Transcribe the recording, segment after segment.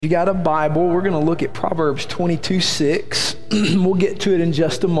You got a Bible, we're going to look at Proverbs 22:6. We'll get to it in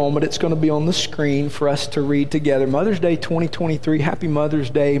just a moment. It's going to be on the screen for us to read together. Mother's Day 2023. Happy Mother's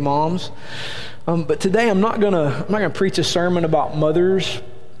Day, moms. But today I'm not going to preach a sermon about mothers.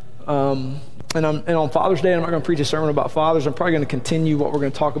 And on Father's Day, I'm not going to preach a sermon about fathers. I'm probably going to continue what we're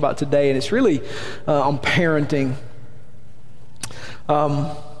going to talk about today, and it's really on parenting.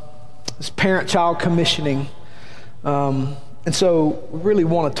 It's parent-child commissioning. And so we really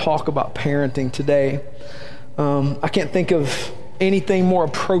want to talk about parenting today. I can't think of anything more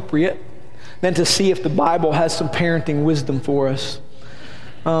appropriate than to see if the Bible has some parenting wisdom for us.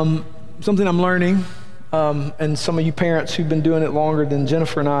 Something I'm learning, and some of you parents who've been doing it longer than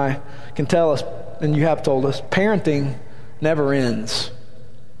Jennifer and I can tell us, and you have told us, parenting never ends.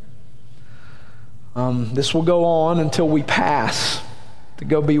 This will go on until we pass to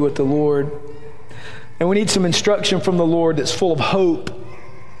go be with the Lord. And we need some instruction from the Lord that's full of hope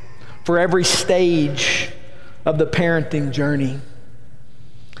for every stage of the parenting journey.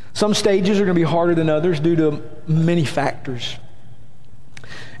 Some stages are going to be harder than others due to many factors.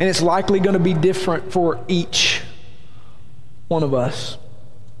 And it's likely going to be different for each one of us.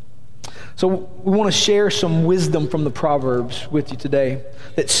 So we want to share some wisdom from the Proverbs with you today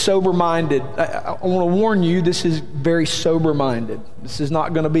that's sober-minded. I want to warn you, this is very sober-minded. This is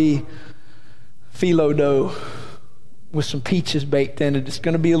not going to be phyllo dough with some peaches baked in it. It's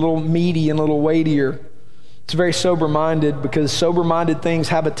going to be a little meaty and a little weightier. It's very sober-minded because sober-minded things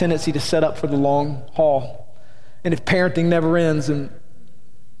have a tendency to set up for the long haul. And if parenting never ends, then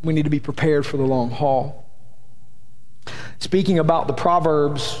we need to be prepared for the long haul. Speaking about the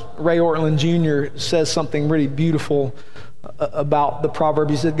Proverbs, Ray Ortlund Jr. says something really beautiful about the proverb.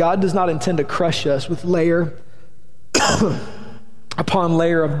 He said, God does not intend to crush us with layer upon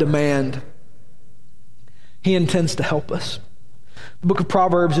layer of demand. He intends to help us. The book of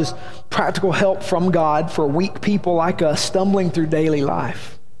Proverbs is practical help from God for weak people like us stumbling through daily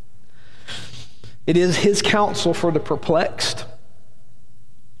life. It is His counsel for the perplexed,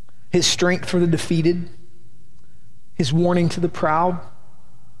 His strength for the defeated, His warning to the proud,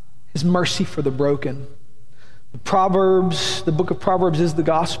 His mercy for the broken. The book of Proverbs is the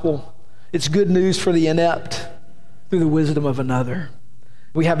gospel. It's good news for the inept through the wisdom of another.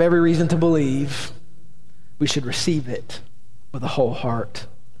 We have every reason to believe we should receive it with a whole heart.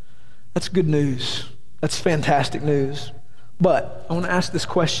 That's good news. That's fantastic news. But I want to ask this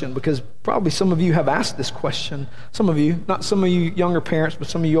question because probably some of you have asked this question. Some of you, not some of you younger parents, but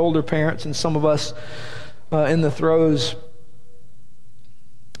some of you older parents and some of us in the throes.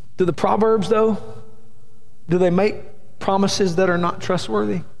 Do the Proverbs, though, do they make promises that are not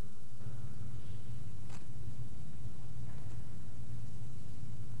trustworthy?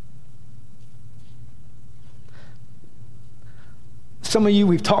 Some of you,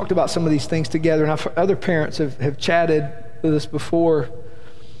 we've talked about some of these things together, and other parents have chatted with us before,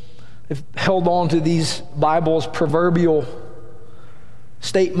 have held on to these Bible's proverbial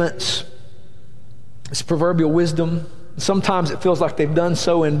statements, this proverbial wisdom. Sometimes it feels like they've done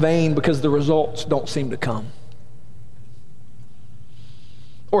so in vain because the results don't seem to come.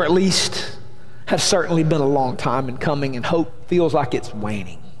 Or at least have certainly been a long time in coming, and hope feels like it's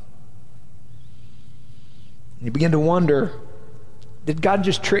waning. And you begin to wonder, did God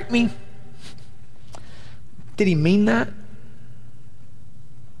just trick me? Did He mean that?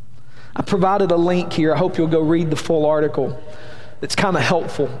 I provided a link here. I hope you'll go read the full article. It's kind of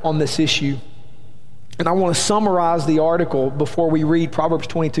helpful on this issue. And I want to summarize the article before we read Proverbs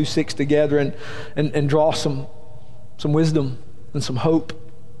 22:6 together and draw some wisdom and some hope.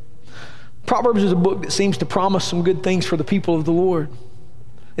 Proverbs is a book that seems to promise some good things for the people of the Lord.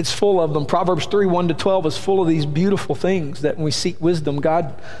 It's full of them. Proverbs 3:1-12 is full of these beautiful things that when we seek wisdom,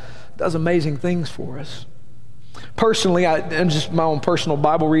 God does amazing things for us. Personally, and just my own personal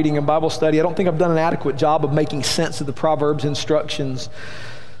Bible reading and Bible study, I don't think I've done an adequate job of making sense of the Proverbs instructions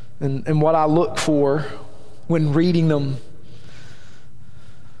and what I look for when reading them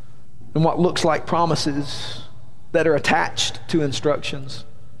and what looks like promises that are attached to instructions.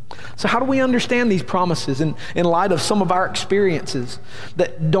 So how do we understand these promises in light of some of our experiences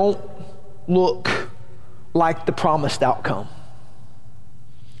that don't look like the promised outcome?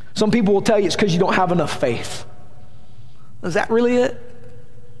 Some people will tell you it's because you don't have enough faith. Is that really it?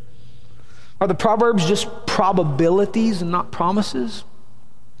 Are the Proverbs just probabilities and not promises?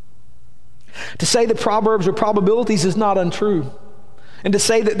 To say the Proverbs are probabilities is not untrue. And to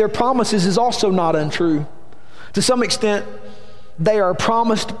say that they're promises is also not untrue. To some extent, they are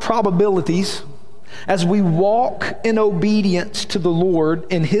promised probabilities as we walk in obedience to the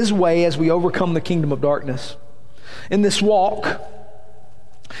Lord in His way as we overcome the kingdom of darkness. In this walk,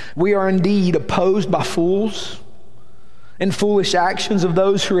 We are indeed opposed by fools and foolish actions of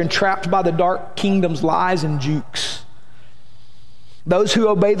those who are entrapped by the dark kingdom's lies and jukes. Those who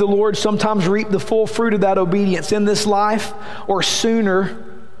obey the Lord sometimes reap the full fruit of that obedience in this life, or sooner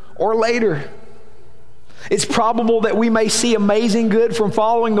or later. It's probable that we may see amazing good from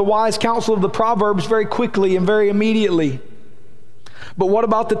following the wise counsel of the Proverbs very quickly and very immediately. But what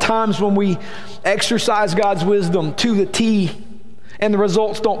about the times when we exercise God's wisdom to the T and the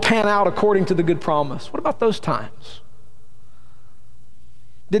results don't pan out according to the good promise? What about those times?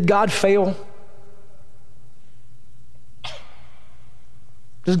 Did God fail?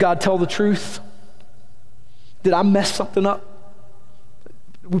 Does God tell the truth? Did I mess something up?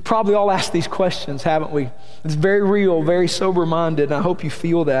 We probably all ask these questions, haven't we? It's very real, very sober-minded, and I hope you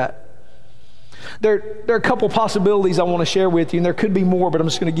feel that. There are a couple possibilities I want to share with you, and there could be more, but I'm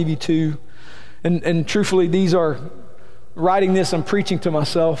just going to give you two. And truthfully, these are, writing this, I'm preaching to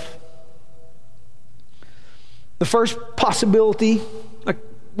myself. The first possibility, like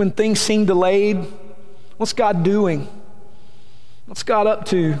when things seem delayed, what's God doing? What's God up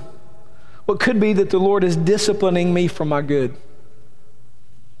to? What could be that the Lord is disciplining me for my good?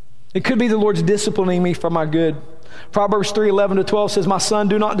 It could be the Lord's disciplining me for my good. Proverbs 3:11-12 says, "My son,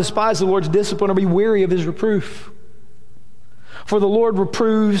 do not despise the Lord's discipline or be weary of his reproof. For the Lord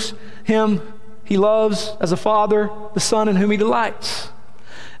reproves him he loves as a father, the son in whom he delights."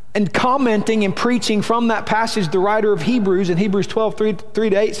 And commenting and preaching from that passage, the writer of Hebrews in Hebrews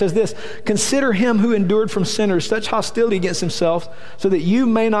 12:3-8 says this, "Consider him who endured from sinners such hostility against himself, so that you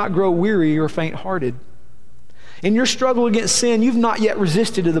may not grow weary or faint-hearted. In your struggle against sin, you've not yet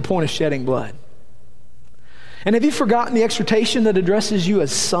resisted to the point of shedding blood. And have you forgotten the exhortation that addresses you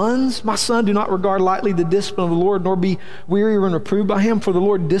as sons? My son, do not regard lightly the discipline of the Lord, nor be weary when reproved by him. For the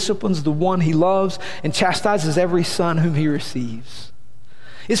Lord disciplines the one he loves and chastises every son whom he receives."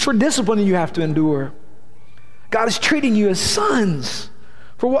 It's for discipline you have to endure. God is treating you as sons.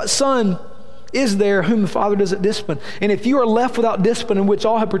 For what son is there whom the Father doesn't discipline? And if you are left without discipline in which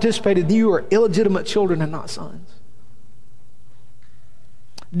all have participated, you are illegitimate children and not sons.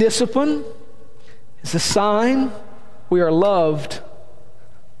 Discipline is a sign we are loved.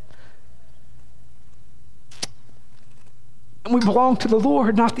 And we belong to the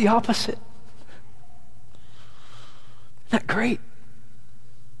Lord, not the opposite. Isn't that great?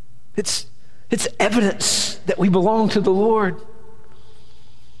 It's evidence that we belong to the Lord.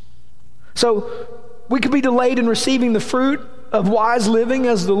 So we could be delayed in receiving the fruit of wise living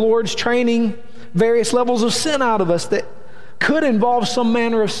as the Lord's training various levels of sin out of us that could involve some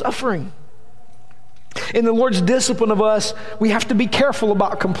manner of suffering. In the Lord's discipline of us, we have to be careful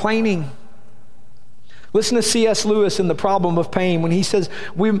about complaining. Listen to C.S. Lewis in The Problem of Pain when he says,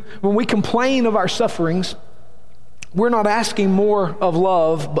 when we complain of our sufferings, we're not asking more of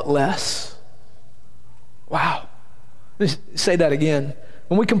love, but less. Wow. Let's say that again.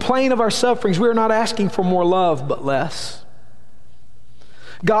 When we complain of our sufferings, we are not asking for more love, but less.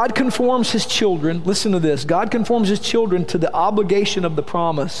 God conforms his children, listen to this, God conforms his children to the obligation of the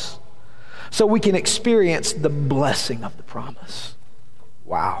promise so we can experience the blessing of the promise.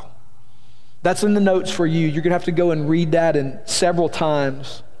 Wow. That's in the notes for you. You're going to have to go and read that in several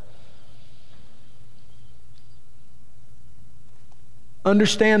times.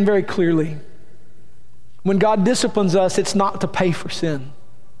 Understand very clearly, when God disciplines us, it's not to pay for sin.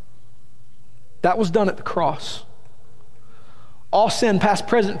 That was done at the cross. All sin, past,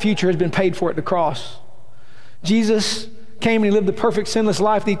 present, future, has been paid for at the cross. Jesus came and he lived the perfect sinless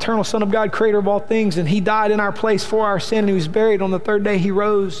life, the eternal Son of God, creator of all things, and he died in our place for our sin, and he was buried. On the third day he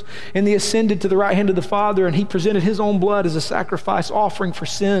rose, and he ascended to the right hand of the Father, and he presented his own blood as a sacrifice offering for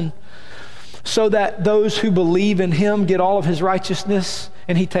sin, so that those who believe in him get all of his righteousness,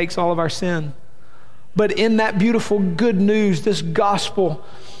 and he takes all of our sin. But in that beautiful good news, this gospel,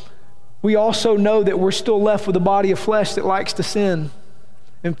 we also know that we're still left with a body of flesh that likes to sin.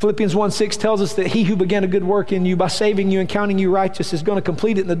 And Philippians 1:6 tells us that he who began a good work in you by saving you and counting you righteous is going to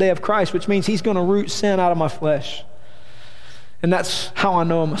complete it in the day of Christ, which means he's going to root sin out of my flesh. And that's how I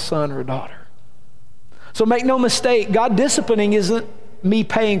know I'm a son or a daughter. So make no mistake, God disciplining isn't me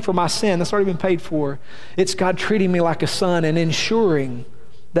paying for my sin. That's already been paid for. It's God treating me like a son and ensuring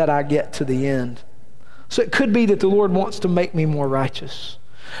that I get to the end. So it could be that the Lord wants to make me more righteous.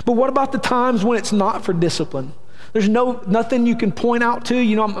 But what about the times when it's not for discipline? There's nothing you can point out to.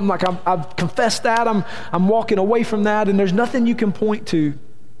 You know, I've confessed that. I'm walking away from that, and there's nothing you can point to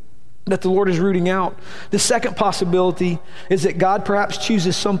that the Lord is rooting out. The second possibility is that God perhaps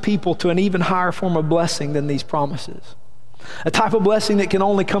chooses some people to an even higher form of blessing than these promises. A type of blessing that can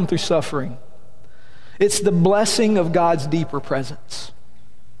only come through suffering. It's the blessing of God's deeper presence.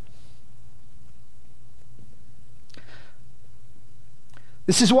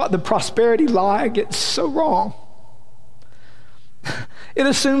 This is what the prosperity lie gets so wrong. It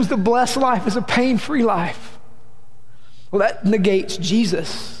assumes the blessed life is a pain-free life. Well, that negates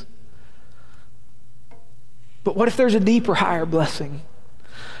Jesus. But what if there's a deeper, higher blessing?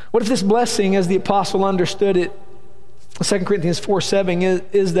 What if this blessing, as the apostle understood it, 2 Corinthians 4:7,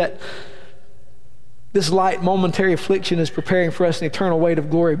 is that this light momentary affliction is preparing for us an eternal weight of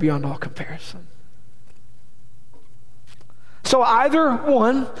glory beyond all comparison. So either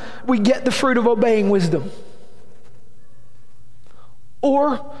one, we get the fruit of obeying wisdom,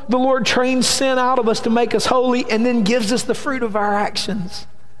 or the Lord trains sin out of us to make us holy and then gives us the fruit of our actions.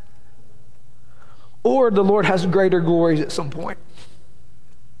 Or the Lord has greater glories at some point.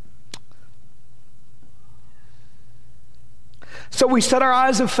 So we set our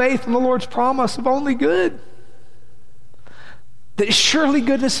eyes of faith on the Lord's promise of only good. That surely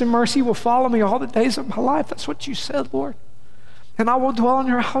goodness and mercy will follow me all the days of my life. That's what you said, Lord. And I will dwell in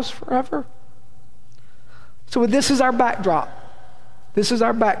your house forever. So this is our backdrop. This is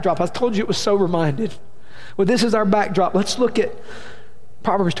our backdrop. I told you it was sober-minded. Well, this is our backdrop. Let's look at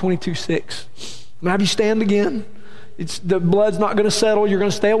Proverbs 22:6. I'm going to have you stand again. The blood's not going to settle. You're going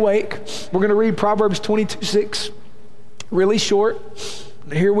to stay awake. We're going to read Proverbs 22:6. Really short.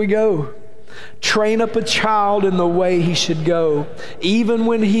 Here we go. Train up a child in the way he should go. Even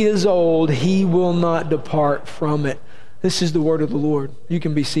when he is old, he will not depart from it. This is the word of the Lord. You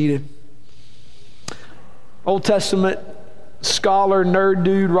can be seated. Old Testament scholar, nerd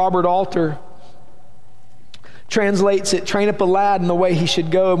dude, Robert Alter translates it, train up a lad in the way he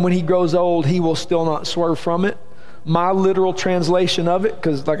should go, and when he grows old, he will still not swerve from it. My literal translation of it,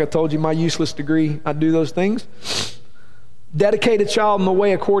 because like I told you, my useless degree, I do those things. Dedicate a child in the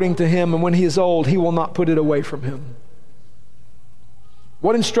way according to him, and when he is old, he will not put it away from him.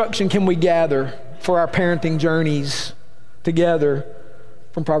 What instruction can we gather for our parenting journeys together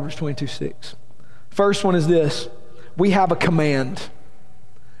from Proverbs 22:6? First one is this. We have a command,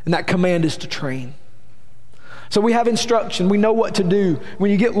 and that command is to train. So we have instruction. We know what to do.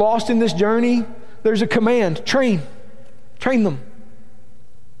 When you get lost in this journey, there's a command. Train. Train them.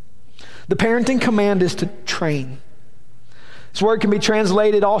 The parenting command is to train. This word can be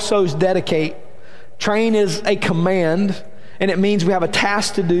translated also as dedicate. Train is a command, and it means we have a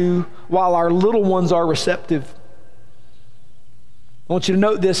task to do while our little ones are receptive. I want you to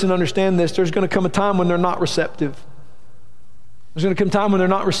note this and understand this. There's going to come a time when they're not receptive. There's going to come a time when they're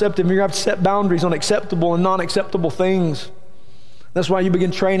not receptive, and you're going to have to set boundaries on acceptable and non-acceptable things. That's why you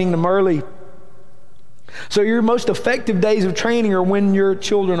begin training them early. So your most effective days of training are when your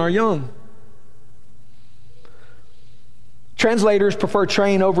children are young. Translators prefer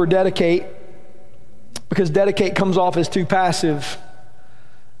train over dedicate because dedicate comes off as too passive.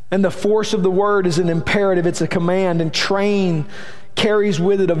 And the force of the word is an imperative, it's a command, and train carries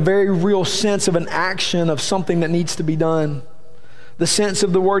with it a very real sense of an action of something that needs to be done. The sense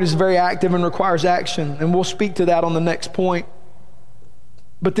of the word is very active and requires action, and we'll speak to that on the next point.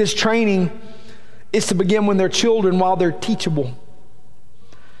 But this training is to begin when they're children while they're teachable.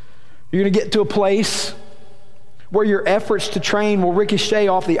 You're going to get to a place where your efforts to train will ricochet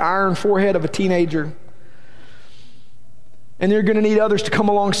off the iron forehead of a teenager. And you're going to need others to come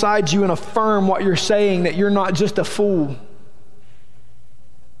alongside you and affirm what you're saying, that you're not just a fool.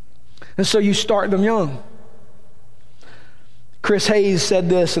 And so you start them young. Chris Hayes said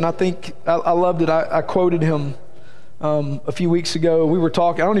this, and I think I loved it. I quoted him a few weeks ago. We were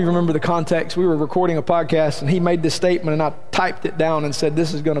talking, I don't even remember the context. We were recording a podcast, and he made this statement, and I typed it down and said,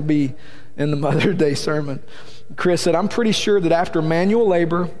 this is going to be in the Mother's Day sermon. Chris said, I'm pretty sure that after manual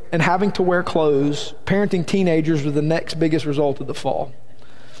labor and having to wear clothes, parenting teenagers was the next biggest result of the fall.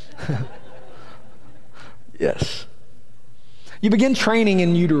 Yes. You begin training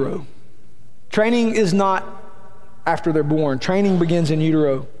in utero. Training is not after they're born. Training begins in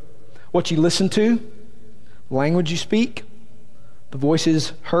utero. What you listen to, the language you speak, the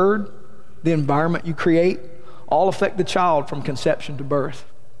voices heard, the environment you create, all affect the child from conception to birth.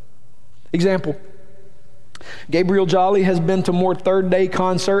 Example, Gabriel Jolly has been to more third-day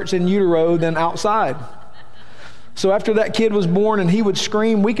concerts in utero than outside. So after that kid was born and he would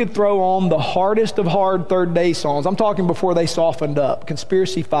scream, we could throw on the hardest of hard third-day songs. I'm talking before they softened up,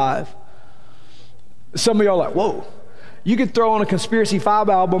 Conspiracy 5. Some of y'all are like, whoa. You could throw on a Conspiracy 5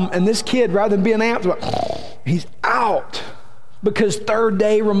 album and this kid, rather than being amped, he's out. Because third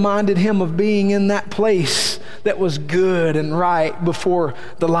day reminded him of being in that place that was good and right before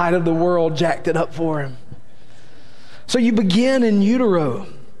the light of the world jacked it up for him. So you begin in utero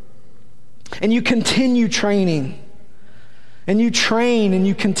and you continue training and you train and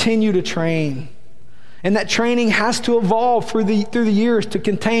you continue to train. And that training has to evolve through the years to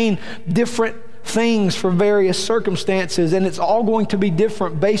contain different things for various circumstances. And it's all going to be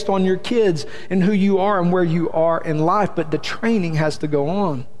different based on your kids and who you are and where you are in life. But the training has to go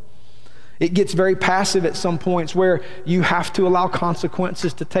on. It gets very passive at some points where you have to allow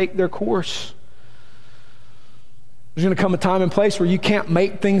consequences to take their course. There's going to come a time and place where you can't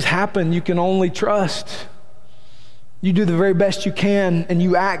make things happen. You can only trust. You do the very best you can, and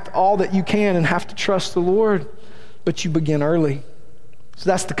you act all that you can and have to trust the Lord, but you begin early. So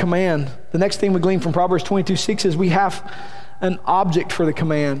that's the command. The next thing we glean from Proverbs 22:6 is we have an object for the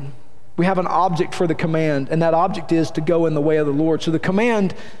command. We have an object for the command, and that object is to go in the way of the Lord. So the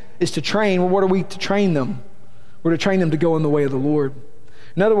command is to train. Well, what are we to train them? We're to train them to go in the way of the Lord.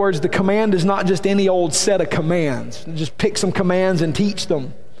 In other words, the command is not just any old set of commands. Just pick some commands and teach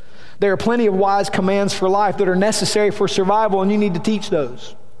them. There are plenty of wise commands for life that are necessary for survival, and you need to teach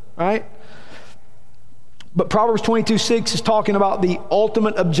those, right? But Proverbs 22:6 is talking about the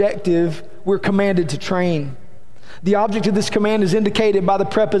ultimate objective we're commanded to train. The object of this command is indicated by the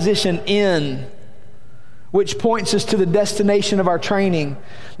preposition in, which points us to the destination of our training,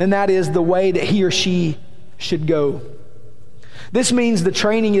 and that is the way that he or she should go. This means the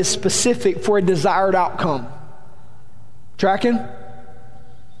training is specific for a desired outcome. Tracking?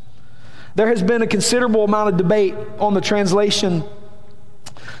 There has been a considerable amount of debate on the translation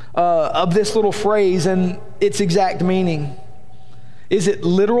of this little phrase and its exact meaning. Is it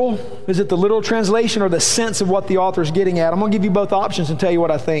literal? Is it the literal translation or the sense of what the author is getting at? I'm going to give you both options and tell you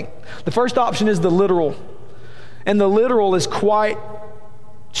what I think. The first option is the literal. And the literal is quite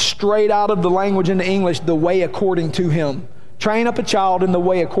straight out of the language into English, the way according to him. Train up a child in the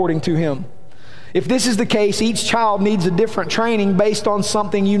way according to him. If this is the case, each child needs a different training based on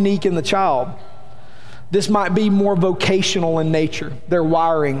something unique in the child. This might be more vocational in nature. Their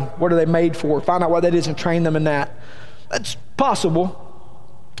wiring, what are they made for? Find out what that is and train them in that. That's possible.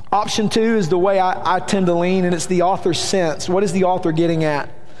 Option two is the way I tend to lean, and it's the author's sense. What is the author getting at?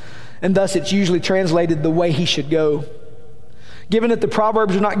 And thus it's usually translated the way he should go. Given that the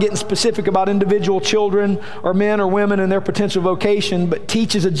Proverbs are not getting specific about individual children or men or women and their potential vocation, but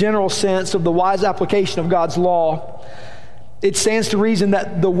teaches a general sense of the wise application of God's law, it stands to reason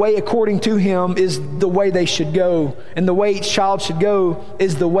that the way according to him is the way they should go. And the way each child should go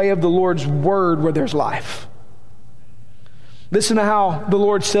is the way of the Lord's word where there's life. Listen to how the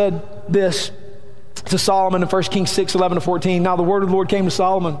Lord said this to Solomon in 1 Kings 6:11-14. Now the word of the Lord came to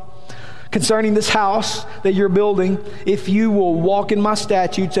Solomon concerning this house that you're building. If you will walk in my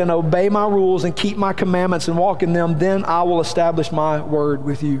statutes and obey my rules and keep my commandments and walk in them, then I will establish my word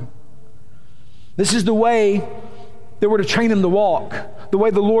with you. This is the way that we're to train him to walk. The way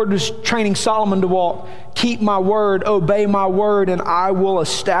the Lord was training Solomon to walk. Keep my word, obey my word, and I will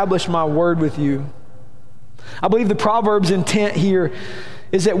establish my word with you. I believe the Proverbs' intent here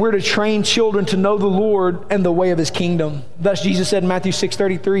is that we're to train children to know the Lord and the way of his kingdom. Thus Jesus said in Matthew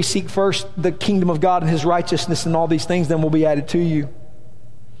 6:33, seek first the kingdom of God and his righteousness, and all these things then will be added to you.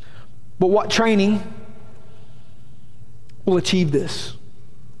 But what training will achieve this?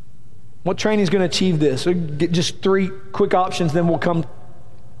 What training is going to achieve this? So get just three quick options, then we'll come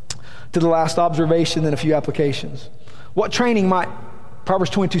to the last observation and a few applications. What training might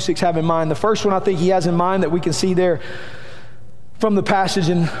Proverbs 22:6 have in mind? The first one I think he has in mind that we can see there from the passage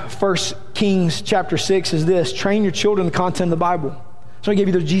in 1 Kings chapter 6 is this: train your children in the content of the Bible. So I give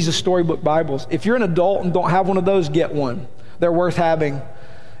you the Jesus Storybook Bibles. If you're an adult and don't have one of those, get one. They're worth having.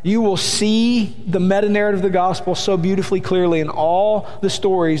 You will see the meta-narrative of the gospel so beautifully clearly in all the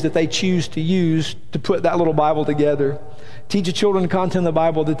stories that they choose to use to put that little Bible together. Teach your children the content of the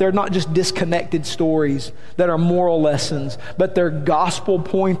Bible, that they're not just disconnected stories that are moral lessons, but they're gospel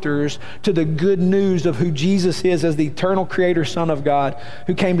pointers to the good news of who Jesus is as the eternal creator Son of God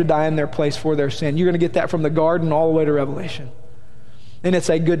who came to die in their place for their sin. You're going to get that from the garden all the way to Revelation. And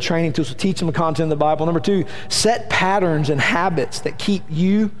it's a good training tool. So teach them the content of the Bible. Number two, set patterns and habits that keep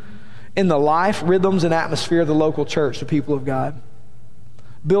you in the life, rhythms, and atmosphere of the local church, the people of God.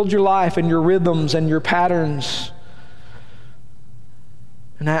 Build your life and your rhythms and your patterns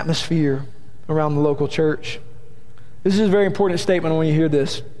and atmosphere around the local church. This is a very important statement when you hear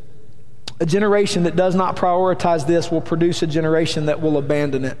this. A generation that does not prioritize this will produce a generation that will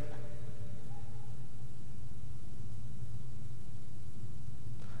abandon it.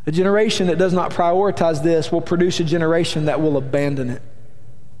 A generation that does not prioritize this will produce a generation that will abandon it.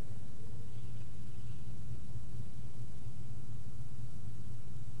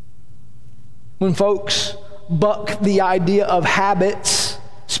 When folks buck the idea of habits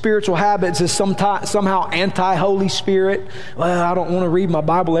spiritual habits as somehow anti-Holy Spirit. Well, I don't want to read my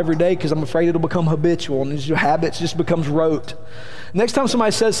Bible every day because I'm afraid it'll become habitual, and these habits just becomes rote. Next time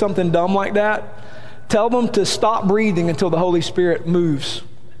somebody says something dumb like that, tell them to stop breathing until the Holy Spirit moves.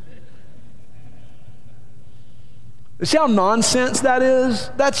 See how nonsense that is?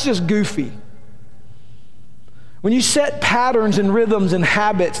 That's just goofy. When you set patterns and rhythms and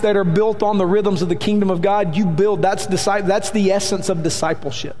habits that are built on the rhythms of the kingdom of God, you build, that's the essence of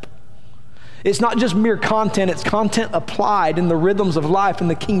discipleship. It's not just mere content, it's content applied in the rhythms of life in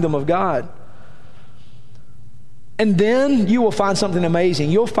the kingdom of God. And then you will find something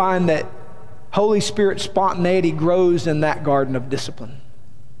amazing. You'll find that Holy Spirit spontaneity grows in that garden of discipline.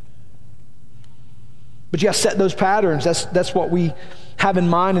 But you got to set those patterns. That's what we have in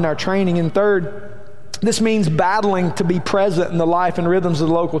mind in our training. And third, this means battling to be present in the life and rhythms of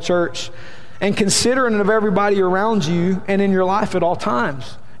the local church and considerate of everybody around you and in your life at all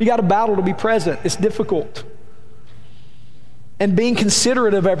times. You got to battle to be present. It's difficult. And being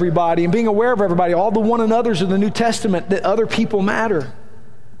considerate of everybody and being aware of everybody, all the one another's of the New Testament, that other people matter.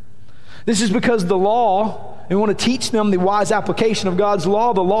 This is because the law, and we want to teach them the wise application of God's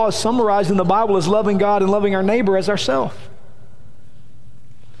law. The law is summarized in the Bible as loving God and loving our neighbor as ourselves.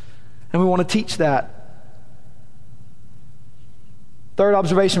 And we want to teach that. Third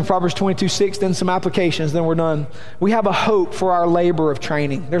observation, Proverbs 22:6, then some applications, then we're done. We have a hope for our labor of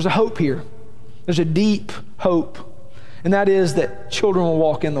training. There's a hope here. There's a deep hope. And that is that children will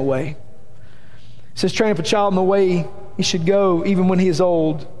walk in the way. It says, train up a child in the way he should go, even when he is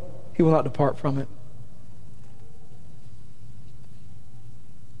old, he will not depart from it.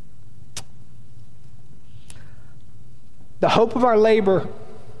 The hope of our labor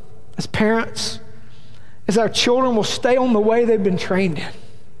as parents is our children will stay on the way they've been trained in.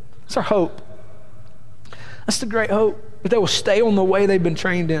 That's our hope. That's the great hope, that they will stay on the way they've been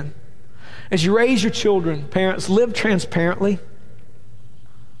trained in. As you raise your children, parents, live transparently.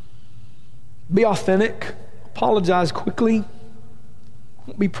 Be authentic. Apologize quickly.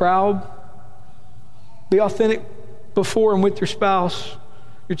 Don't be proud. Be authentic before and with your spouse,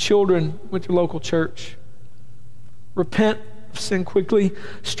 your children, with your local church. Repent of sin quickly.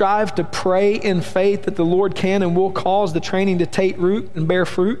 Strive to pray in faith that the Lord can and will cause the training to take root and bear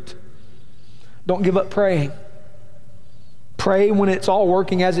fruit. Don't give up praying. Pray when it's all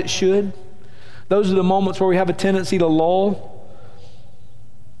working as it should. Those are the moments where we have a tendency to lull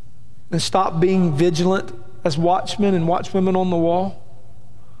and stop being vigilant as watchmen and watchwomen on the wall.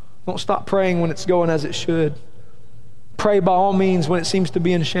 Don't stop praying when it's going as it should. Pray by all means when it seems to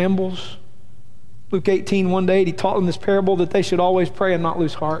be in shambles. Luke 18, 1-8, he taught them this parable that they should always pray and not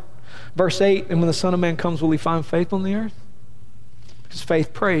lose heart. Verse 8, and when the Son of Man comes, will he find faith on the earth? Because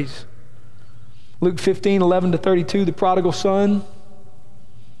faith prays. Luke 15, 11-32, the prodigal son,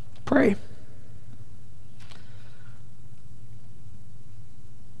 pray.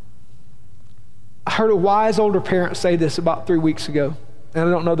 I heard a wise older parent say this about 3 weeks ago, and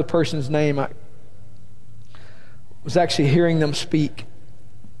I don't know the person's name. I was actually hearing them speak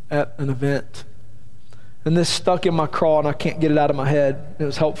at an event. And this stuck in my craw and I can't get it out of my head. It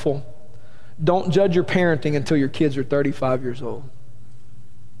was helpful. Don't judge your parenting until your kids are 35 years old.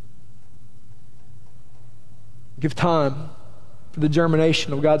 Give time for the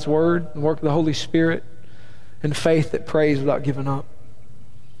germination of God's Word, the work of the Holy Spirit, and faith that prays without giving up.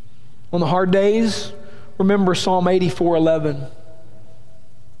 On the hard days, remember Psalm 84:11.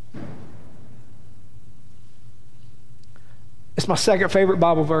 It's my second favorite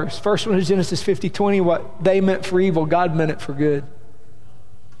Bible verse. First one is Genesis 50:20. What they meant for evil, God meant it for good.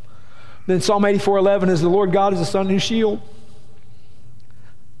 Then Psalm 84:11 is the Lord God is the sun and his shield.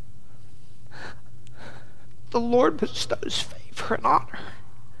 The Lord bestows favor and honor.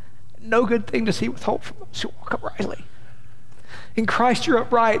 No good thing does he withhold from those who walk uprightly. In Christ you're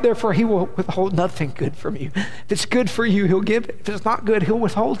upright, therefore he will withhold nothing good from you. If it's good for you, he'll give it. If it's not good, he'll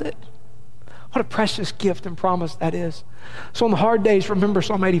withhold it. What a precious gift and promise that is. So on the hard days, remember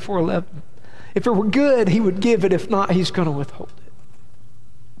Psalm 84:11. If it were good, he would give it. If not, he's going to withhold it.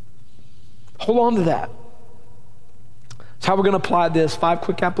 Hold on to that. That's how we're going to apply this. 5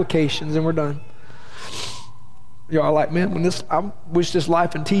 quick applications and we're done. Y'all are like, man, I wish this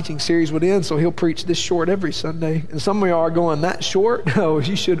life and teaching series would end so he'll preach this short every Sunday. And some of y'all are going, that short? No,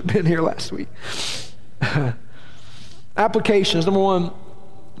 you should have been here last week. Applications. Number 1,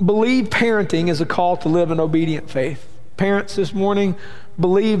 believe parenting is a call to live an obedient faith. Parents this morning,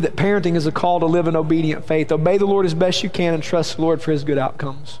 believe that parenting is a call to live an obedient faith. Obey the Lord as best you can and trust the Lord for his good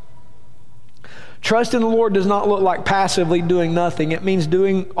outcomes. Trust in the Lord does not look like passively doing nothing. It means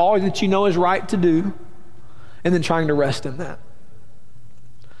doing all that you know is right to do and then trying to rest in that.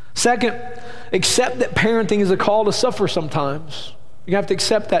 Second, accept that parenting is a call to suffer sometimes. You have to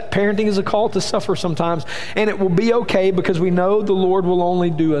accept that parenting is a call to suffer sometimes, and it will be okay because we know the Lord will only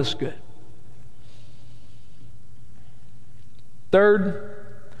do us good. Third,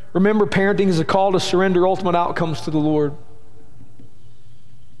 remember parenting is a call to surrender ultimate outcomes to the Lord.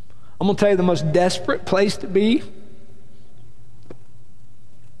 I'm going to tell you the most desperate place to be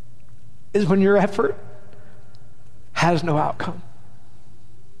is when your effort has no outcome.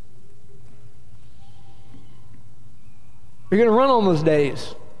 You're going to run on those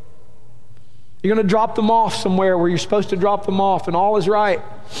days. You're going to drop them off somewhere where you're supposed to drop them off and all is right.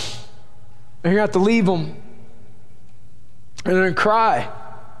 And you're going to have to leave them. And they're going to cry.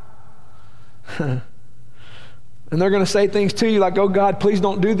 And they're going to say things to you like, oh God, please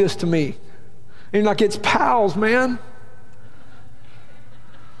don't do this to me. And you're like, it's pals, man.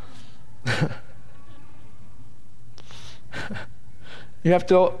 You have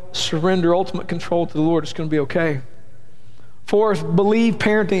to surrender ultimate control to the Lord. It's going to be okay. Fourth, believe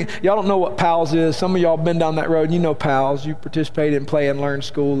parenting. Y'all don't know what PALS is. Some of y'all have been down that road. You know PALS. You participated in Play and Learn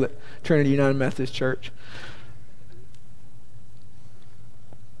School at Trinity United Methodist Church.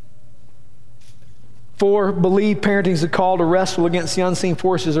 Four, believe parenting is a call to wrestle against the unseen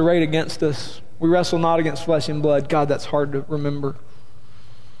forces arrayed against us. We wrestle not against flesh and blood. God, that's hard to remember.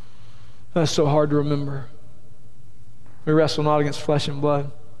 That's so hard to remember. We wrestle not against flesh and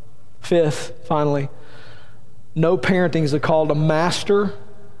blood. Fifth, finally, no parenting is a call to master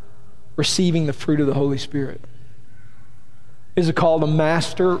receiving the fruit of the Holy Spirit. It is a call to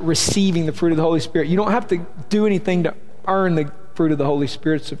master receiving the fruit of the Holy Spirit. You don't have to do anything to earn the fruit of the Holy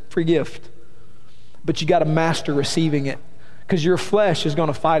Spirit. It's a free gift. But you got to master receiving it because your flesh is going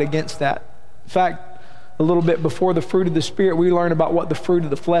to fight against that. In fact, a little bit before the fruit of the Spirit, we learn about what the fruit of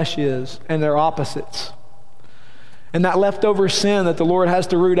the flesh is, and they're opposites. And that leftover sin that the Lord has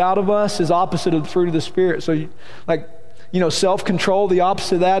to root out of us is opposite of the fruit of the Spirit. So, self-control, the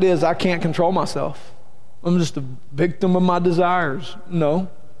opposite of that is I can't control myself. I'm just a victim of my desires. No.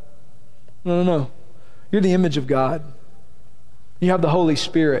 You're the image of God. You have the Holy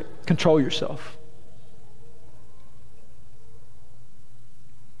Spirit. Control yourself.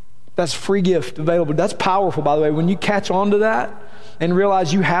 That's free gift available. That's powerful, by the way. When you catch on to that and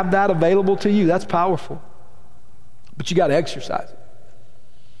realize you have that available to you, that's powerful. But you got to exercise it.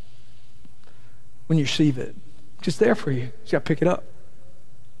 When you receive it, it's just there for you. You got to pick it up.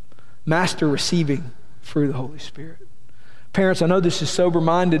 Master receiving fruit of the Holy Spirit. Parents, I know this is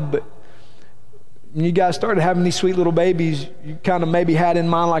sober-minded, but when you guys started having these sweet little babies, you kind of maybe had in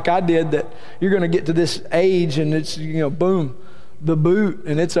mind, like I did, that you're going to get to this age and it's, boom, the boot,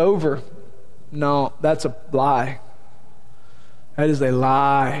 and it's over. No, that's a lie. That is a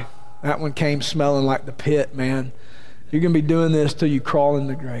lie. That one came smelling like the pit, man. You're going to be doing this till you crawl in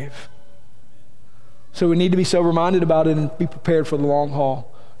the grave. So we need to be sober-minded about it and be prepared for the long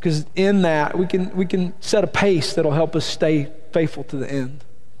haul. Because in that, we can set a pace that'll help us stay faithful to the end.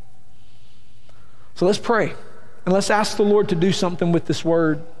 So let's pray. And let's ask the Lord to do something with this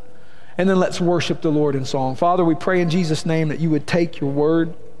word. And then let's worship the Lord in song. Father, we pray in Jesus' name that you would take your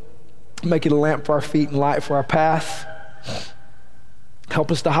word, make it a lamp for our feet and light for our path.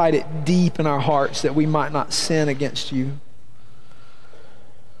 Help us to hide it deep in our hearts that we might not sin against you.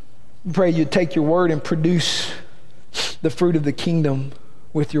 We pray you'd take your word and produce the fruit of the kingdom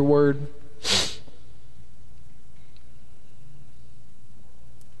with your word.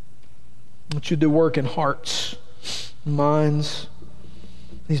 That you do work in hearts, minds,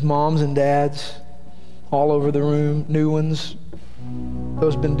 these moms and dads all over the room, new ones,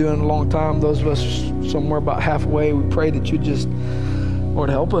 those been doing it a long time, those of us somewhere about halfway. We pray that you just, Lord,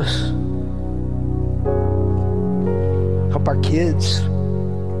 help us. Help our kids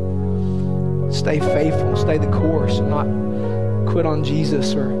stay faithful, stay the course, and not quit on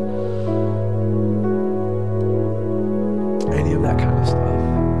Jesus or any of that kind of stuff.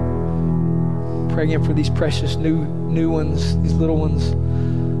 Pray again for these precious new ones, these little ones.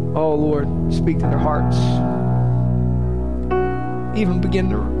 Oh, Lord, speak to their hearts. Even begin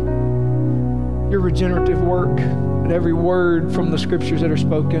your regenerative work and every word from the scriptures that are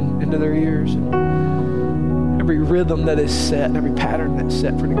spoken into their ears, and every rhythm that is set, and every pattern that's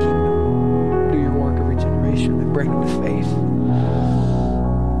set for the kingdom. Do your work of regeneration and bring them to faith.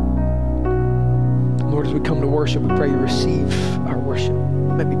 Lord, as we come to worship, we pray you receive our worship.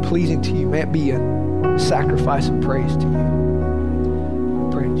 May it be pleasing to you. May it be a sacrifice of praise to you.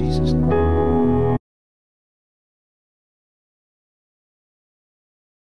 We pray in Jesus' name.